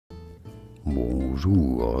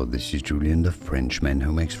Bonjour, this is Julien, the Frenchman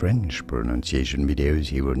who makes French pronunciation videos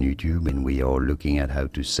here on YouTube, and we are looking at how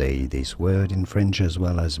to say this word in French as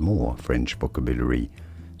well as more French vocabulary,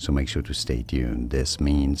 so make sure to stay tuned. This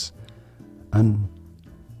means unluckily.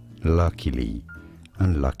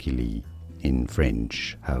 Unluckily in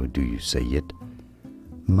French, how do you say it?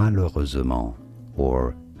 Malheureusement,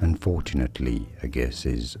 or unfortunately, I guess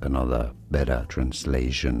is another better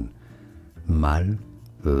translation.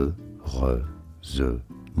 Malheureusement.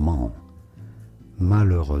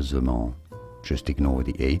 Malheureusement. Just ignore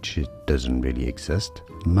the H, it doesn't really exist.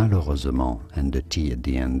 Malheureusement, and the T at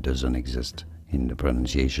the end doesn't exist in the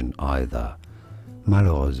pronunciation either.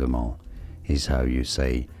 Malheureusement is how you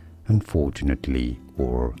say unfortunately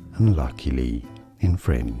or unluckily in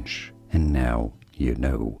French. And now you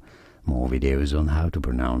know. More videos on how to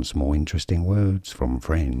pronounce more interesting words from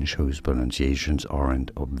French whose pronunciations aren't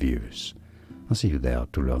obvious. I'll see you there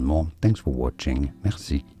to learn more. Thanks for watching.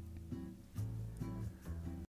 Merci.